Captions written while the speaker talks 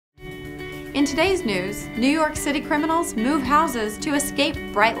In today's news, New York City criminals move houses to escape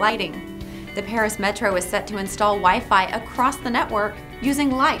bright lighting. The Paris Metro is set to install Wi-Fi across the network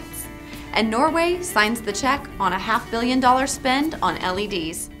using lights. And Norway signs the check on a $500 million spend on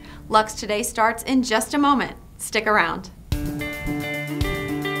LEDs. Lux Today starts in just a moment. Stick around.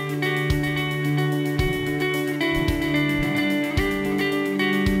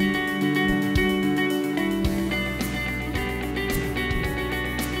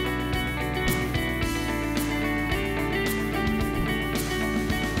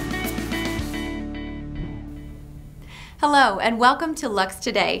 Hello and welcome to Lux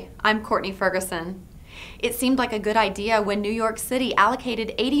Today. I'm Courtney Ferguson. It seemed like a good idea when New York City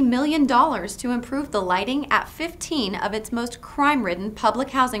allocated $80 million to improve the lighting at 15 of its most crime-ridden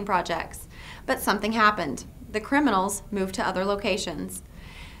public housing projects. But something happened. The criminals moved to other locations.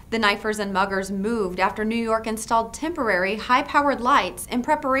 The knifers and muggers moved after New York installed temporary high-powered lights in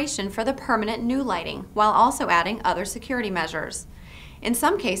preparation for the permanent new lighting, while also adding other security measures. In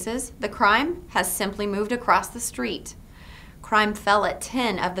some cases, the crime has simply moved across the street. Crime fell at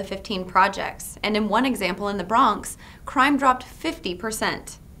 10 of the 15 projects, and in one example in the Bronx, crime dropped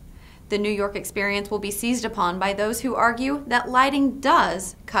 50%. The New York experience will be seized upon by those who argue that lighting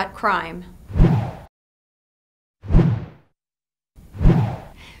does cut crime.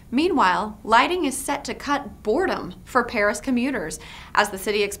 Meanwhile, lighting is set to cut boredom for Paris commuters as the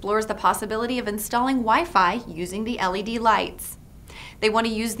city explores the possibility of installing Wi-Fi using the LED lights. They want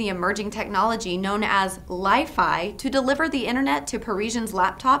to use the emerging technology known as Li-Fi to deliver the internet to Parisians'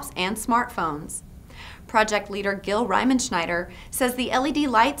 laptops and smartphones. Project leader Gil Riemenschneider says the LED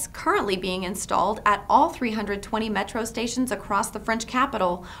lights currently being installed at all 320 metro stations across the French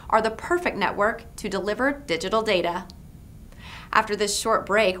capital are the perfect network to deliver digital data. After this short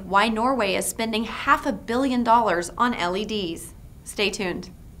break, why Norway is spending $500 million on LEDs. Stay tuned.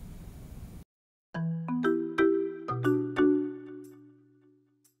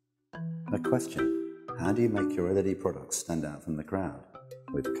 A question: how do you make your LED products stand out from the crowd?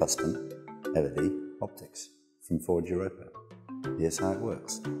 With custom LED optics from Ford Europa. Here's how it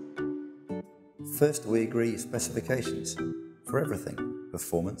works. First, we agree specifications for everything: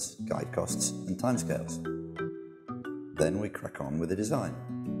 performance, guide costs, and timescales. Then we crack on with the design.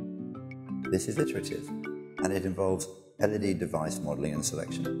 This is iterative, and it involves LED device modeling and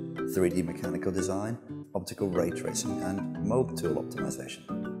selection, 3D mechanical design, optical ray tracing, and mold tool optimization.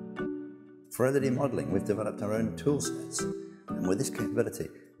 For LED modeling, we've developed our own tool sets, and with this capability,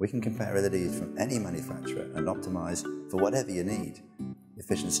 we can compare LEDs from any manufacturer and optimize for whatever you need: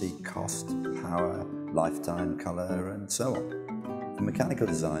 efficiency, cost, power, lifetime, color, and so on. For mechanical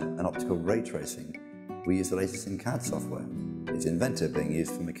design and optical ray tracing, we use the latest in CAD software. Here's Inventor being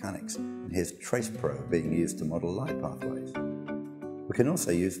used for mechanics, and here's TracePro being used to model light pathways. We can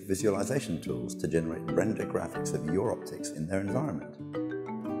also use visualization tools to generate render graphics of your optics in their environment.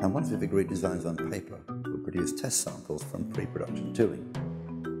 And once we've agreed designs on paper, we'll produce test samples from pre-production tooling.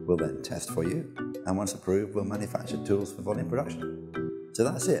 We'll then test for you, and once approved, we'll manufacture tools for volume production. So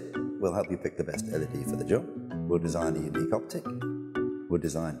that's it. We'll help you pick the best LED for the job. We'll design a unique optic. We'll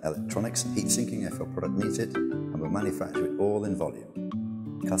design electronics and heat sinking if our product needs it, and we'll manufacture it all in volume.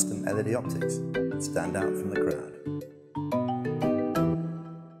 Custom LED optics stand out from the crowd.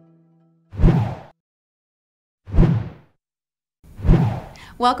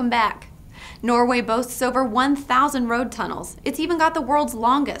 Welcome back. Norway boasts over 1,000 road tunnels. It's even got the world's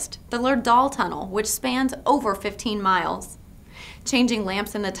longest, the Lærdal Tunnel, which spans over 15 miles. Changing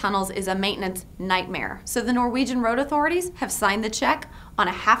lamps in the tunnels is a maintenance nightmare, so the Norwegian road authorities have signed the check on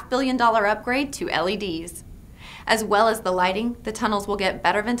a $500 million upgrade to LEDs. As well as the lighting, the tunnels will get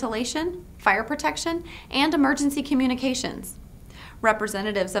better ventilation, fire protection, and emergency communications.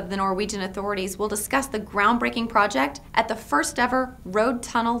 Representatives of the Norwegian authorities will discuss the groundbreaking project at the first ever Road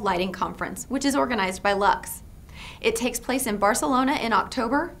Tunnel Lighting Conference, which is organized by Lux. It takes place in Barcelona in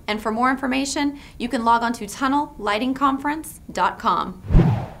October, and for more information, you can log on to tunnellightingconference.com.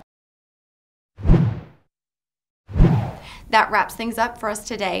 That wraps things up for us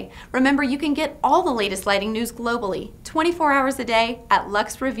today. Remember, you can get all the latest lighting news globally, 24 hours a day at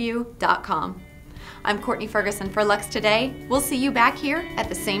luxreview.com. I'm Courtney Ferguson for Lux Today. We'll see you back here at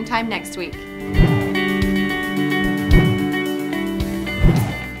the same time next week.